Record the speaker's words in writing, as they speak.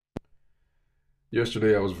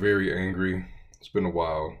Yesterday I was very angry. It's been a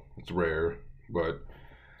while. It's rare, but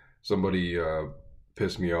somebody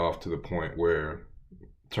pissed me off to the point where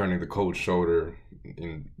turning the cold shoulder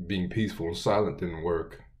and being peaceful and silent didn't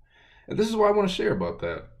work. And this is why I want to share about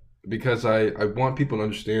that because I want people to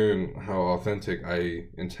understand how authentic I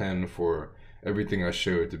intend for everything I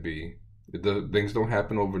share it to be. Things don't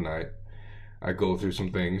happen overnight. I go through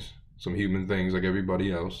some things, some human things like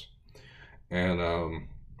everybody else. And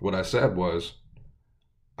what I said was,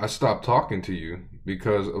 I stopped talking to you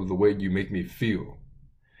because of the way you make me feel.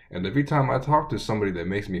 And every time I talk to somebody that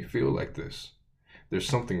makes me feel like this, there's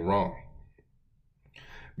something wrong.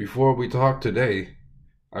 Before we talked today,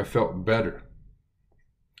 I felt better.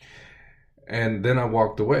 And then I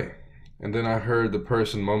walked away. And then I heard the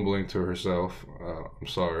person mumbling to herself, I'm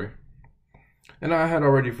sorry. And I had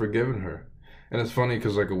already forgiven her. And it's funny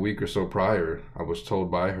because like a week or so prior, I was told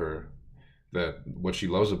by her that what she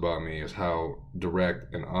loves about me is how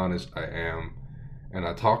direct and honest I am. And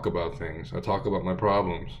I talk about things. I talk about my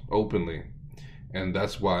problems openly. And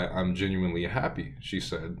that's why I'm genuinely happy, she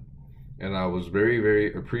said. And I was very,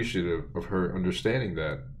 very appreciative of her understanding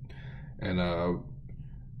that. And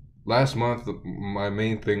last month, my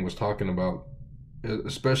main thing was talking about,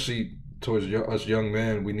 especially towards us young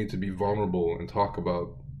men, we need to be vulnerable and talk about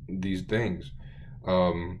these things.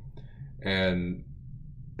 Um, and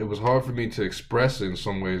it was hard for me to express it in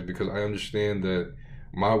some ways because I understand that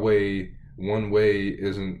my way, one way,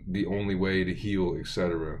 isn't the only way to heal,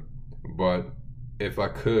 etc. But if I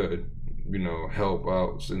could, help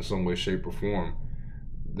out in some way, shape, or form,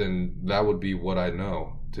 then that would be what I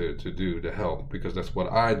know to do to help because that's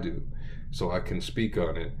what I do. So I can speak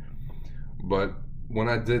on it. But when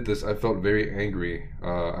I did this, I felt very angry.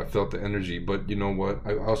 I felt the energy, but you know what?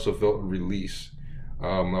 I also felt a release.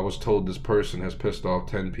 I was told this person has pissed off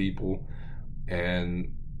 10 people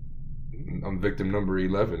and I'm victim number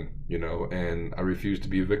 11, and I refuse to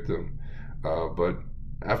be a victim. But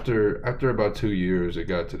after about 2 years, it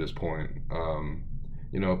got to this point.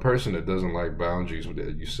 A person that doesn't like boundaries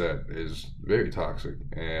that you set is very toxic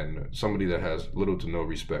and somebody that has little to no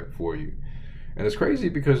respect for you. And it's crazy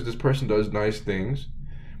because this person does nice things.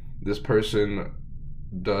 This person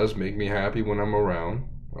does make me happy when I'm around,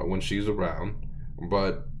 when she's around.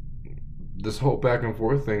 But this whole back and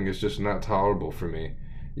forth thing is just not tolerable for me.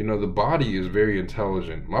 The body is very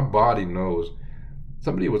intelligent. My body knows.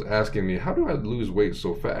 Somebody was asking me, how do I lose weight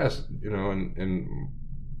so fast? And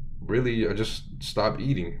really, I just stopped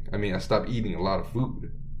eating. I mean, I stopped eating a lot of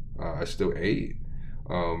food. I still ate.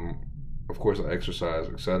 Of course, I exercise,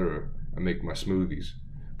 etc. I make my smoothies.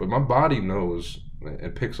 But my body knows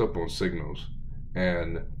and picks up on signals.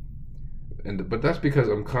 But that's because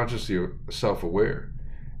I'm consciously self-aware,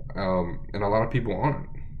 and a lot of people aren't.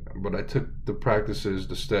 But I took the practices,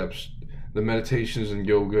 the steps, the meditations and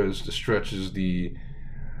yogas, the stretches, the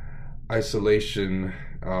isolation,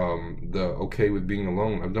 the okay with being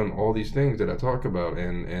alone. I've done all these things that I talk about,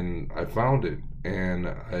 and I found it. And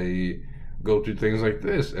I go through things like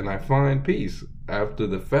this, and I find peace after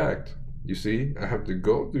the fact. You see, I have to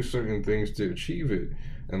go through certain things to achieve it,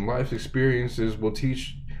 and life experiences will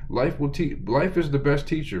teach. Life will teach. Life is the best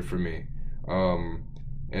teacher for me,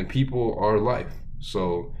 and people are life.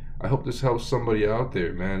 So I hope this helps somebody out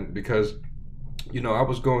there, man. Because I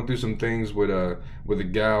was going through some things with a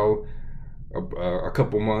gal a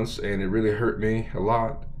couple months, and it really hurt me a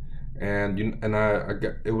lot. And I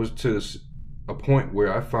got, it was to a point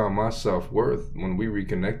where I found my self worth when we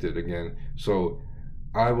reconnected again. So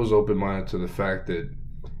I was open minded to the fact that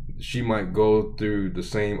she might go through the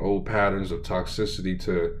same old patterns of toxicity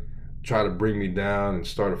to try to bring me down and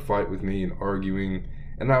start a fight with me and arguing.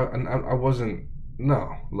 And I wasn't,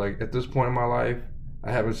 no, like at this point in my life,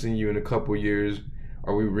 I haven't seen you in a couple years.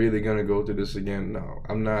 Are we really going to go through this again? No,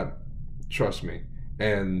 I'm not. Trust me.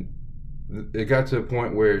 And it got to a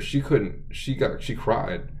point where she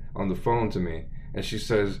cried on the phone to me and she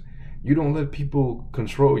says, "You don't let people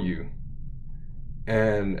control you."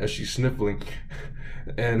 And as she's sniffling,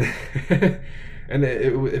 and and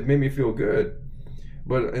it made me feel good.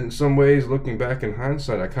 But in some ways, looking back in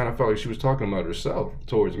hindsight, I kind of felt like she was talking about herself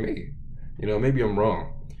towards me. Maybe I'm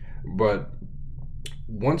wrong, but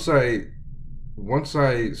once I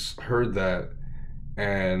heard that,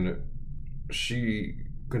 and she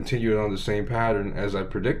continued on the same pattern as I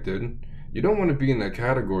predicted, you don't want to be in that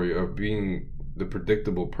category of being the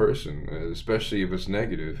predictable person, especially if it's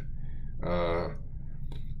negative. Uh,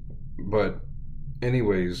 But,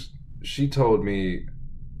 anyways, she told me,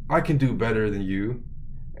 I can do better than you.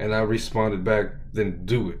 And I responded back, then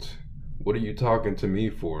do it. What are you talking to me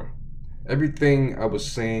for? Everything I was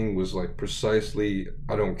saying was like precisely,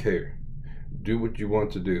 I don't care. do what you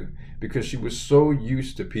want to do, because she was so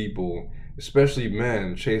used to people, especially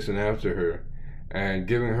men, chasing after her and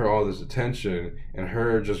giving her all this attention, and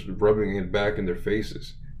her just rubbing it back in their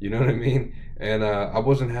faces. You know what I mean? And I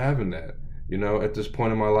wasn't having that. You know, at this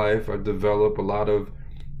point in my life, I've developed a lot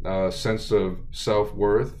of sense of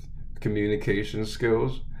self-worth, communication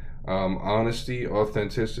skills, honesty,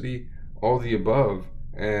 authenticity, all the above.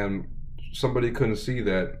 And somebody couldn't see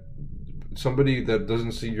that. Somebody that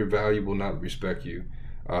doesn't see your value will not respect you,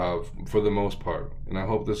 for the most part. And I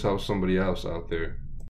hope this helps somebody else out there.